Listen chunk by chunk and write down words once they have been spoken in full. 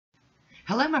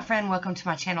Hello my friend, welcome to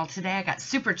my channel. Today I got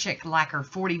Super Chic Lacquer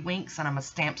 40 Winks and I'm going to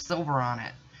stamp silver on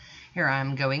it. Here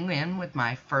I'm going in with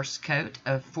my first coat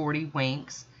of 40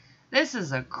 Winks. This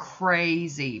is a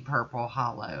crazy purple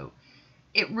hollow.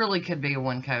 It really could be a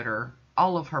one coater.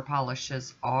 All of her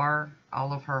polishes are,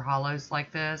 all of her hollows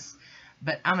like this,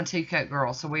 but I'm a two coat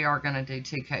girl, so we are going to do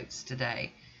two coats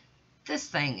today. This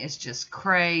thing is just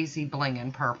crazy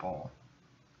blinging purple.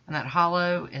 And that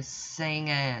hollow is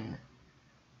singing.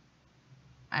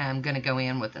 I'm going to go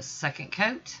in with a second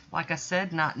coat. Like I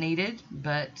said, not needed,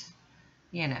 but,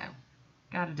 you know,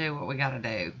 got to do what we got to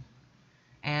do.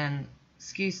 And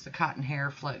excuse the cotton hair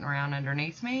floating around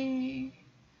underneath me.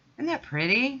 Isn't that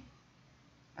pretty?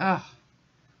 Ugh.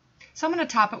 So I'm going to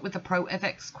top it with the Pro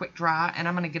FX Quick Dry, and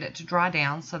I'm going to get it to dry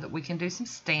down so that we can do some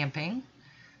stamping.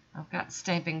 I've got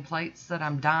stamping plates that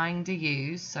I'm dying to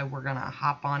use, so we're going to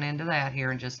hop on into that here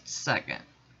in just a second.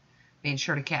 Being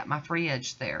sure to cap my free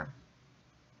edge there.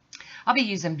 I'll be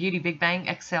using Beauty Big Bang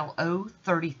XL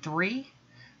 033.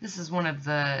 This is one of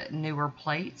the newer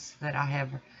plates that I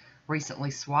have recently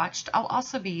swatched. I'll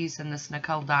also be using this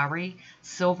Nicole Diary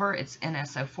Silver. It's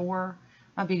NSO4,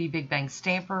 my Beauty Big Bang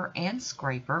stamper and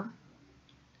scraper.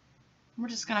 We're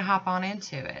just going to hop on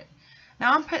into it.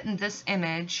 Now I'm putting this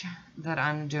image that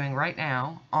I'm doing right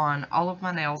now on all of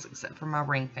my nails except for my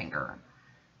ring finger.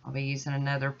 I'll be using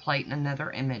another plate and another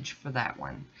image for that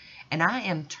one. And I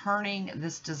am turning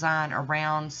this design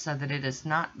around so that it is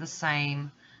not the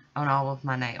same on all of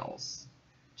my nails.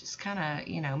 Just kind of,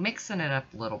 you know, mixing it up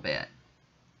a little bit.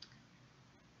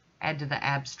 Add to the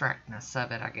abstractness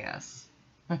of it, I guess.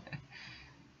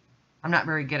 I'm not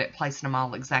very good at placing them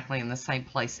all exactly in the same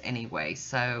place anyway,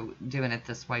 so doing it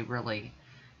this way really,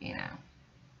 you know,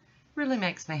 really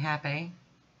makes me happy.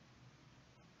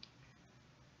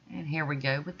 And here we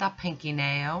go with the pinky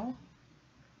nail.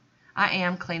 I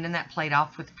am cleaning that plate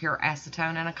off with pure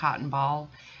acetone and a cotton ball,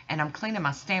 and I'm cleaning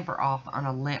my stamper off on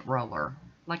a lint roller,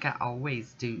 like I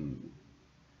always do.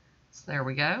 So there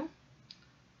we go.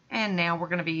 And now we're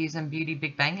going to be using Beauty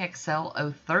Big Bang XL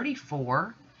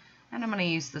 034, and I'm going to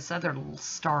use this other little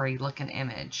starry looking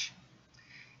image.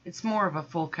 It's more of a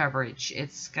full coverage.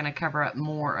 It's going to cover up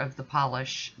more of the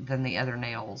polish than the other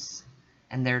nails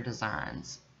and their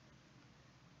designs.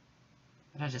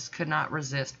 But I just could not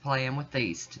resist playing with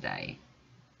these today.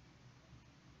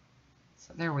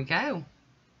 So there we go.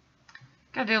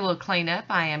 Got to do a little cleanup.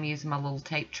 I am using my little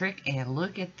tape trick, and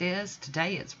look at this.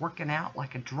 Today it's working out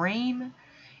like a dream.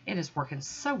 It is working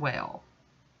so well.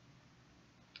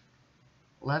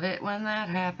 Love it when that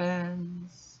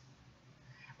happens.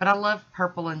 But I love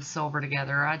purple and silver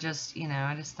together. I just, you know,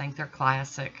 I just think they're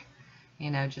classic. You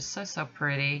know, just so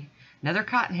pretty. Another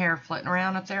cotton hair floating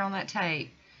around up there on that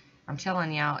tape. I'm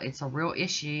telling y'all, it's a real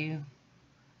issue.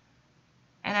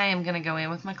 And I am going to go in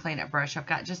with my cleanup brush. I've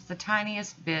got just the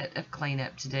tiniest bit of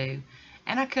cleanup to do.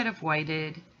 And I could have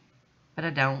waited, but I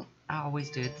don't. I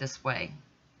always do it this way.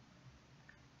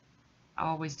 I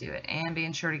always do it. And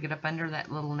being sure to get up under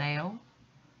that little nail.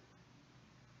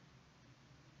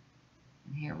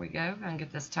 And here we go. I'm going to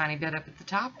get this tiny bit up at the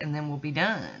top, and then we'll be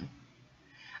done.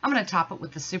 I'm going to top it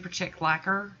with the Super Chic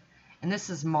Lacquer. And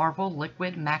this is Marble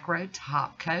Liquid Macro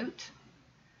Top Coat.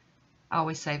 I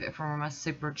always save it for my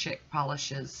Super Chic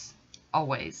polishes.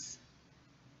 Always.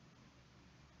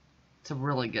 It's a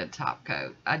really good top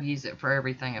coat. I'd use it for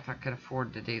everything if I could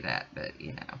afford to do that. But,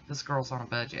 you know, this girl's on a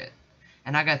budget.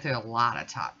 And I go through a lot of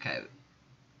top coat.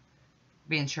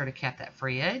 Being sure to cap that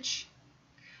free edge.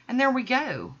 And there we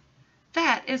go.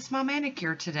 That is my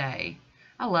manicure today.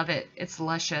 I love it. It's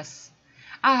luscious.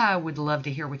 I would love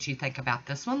to hear what you think about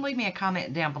this one. Leave me a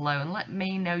comment down below and let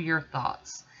me know your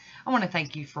thoughts. I want to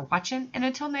thank you for watching, and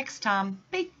until next time,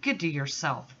 be good to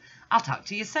yourself. I'll talk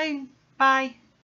to you soon. Bye.